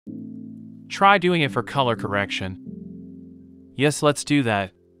Try doing it for color correction. Yes, let's do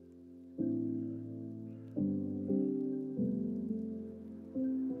that.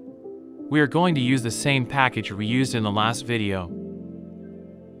 We are going to use the same package we used in the last video.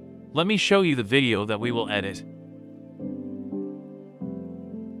 Let me show you the video that we will edit.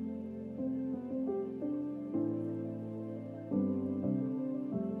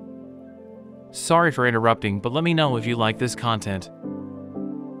 Sorry for interrupting, but let me know if you like this content.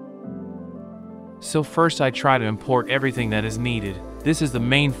 So first I try to import everything that is needed. This is the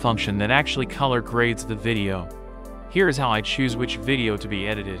main function that actually color grades the video. Here is how I choose which video to be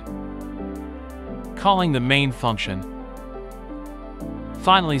edited. Calling the main function.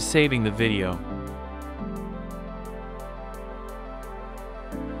 Finally saving the video.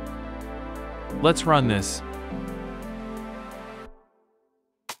 Let's run this.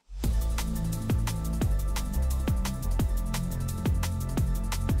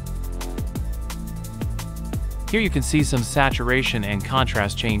 Here you can see some saturation and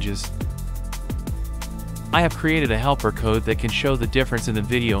contrast changes. I have created a helper code that can show the difference in the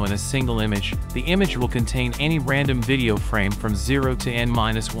video in a single image. The image will contain any random video frame from 0 to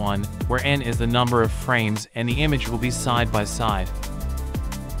n-1, where n is the number of frames, and the image will be side by side.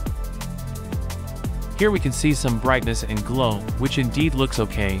 Here we can see some brightness and glow, which indeed looks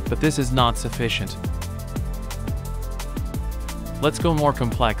okay, but this is not sufficient. Let's go more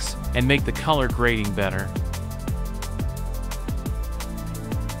complex, and make the color grading better.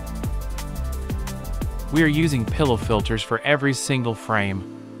 We are using pillow filters for every single frame.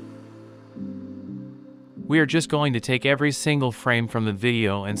 We are just going to take every single frame from the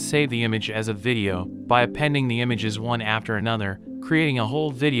video and save the image as a video by appending the images one after another, creating a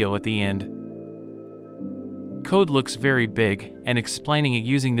whole video at the end. Code looks very big, and explaining it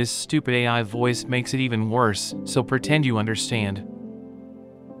using this stupid AI voice makes it even worse, so pretend you understand.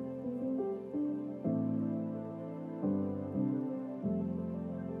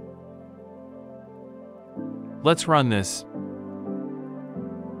 Let's run this.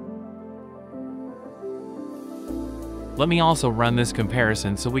 Let me also run this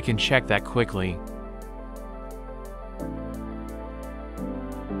comparison so we can check that quickly.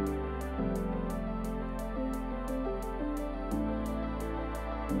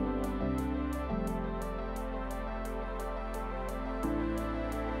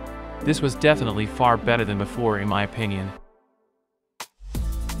 This was definitely far better than before in my opinion.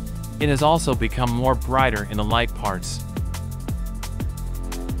 It has also become more brighter in the light parts.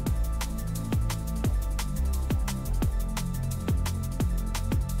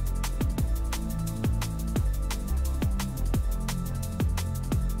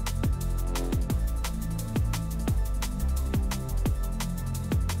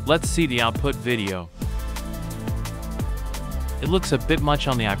 Let's see the output video. It looks a bit much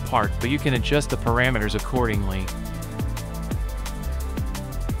on the eye part, but you can adjust the parameters accordingly.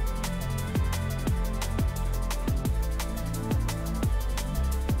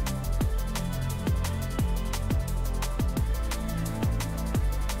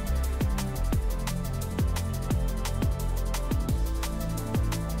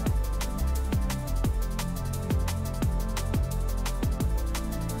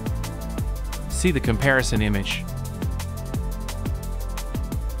 See the comparison image.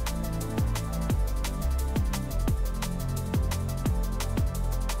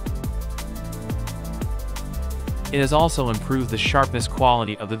 It has also improved the sharpness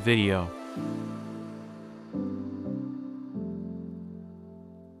quality of the video.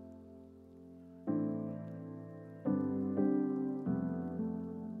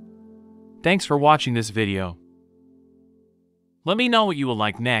 Thanks for watching this video. Let me know what you will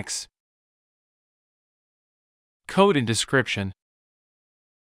like next. Code in description.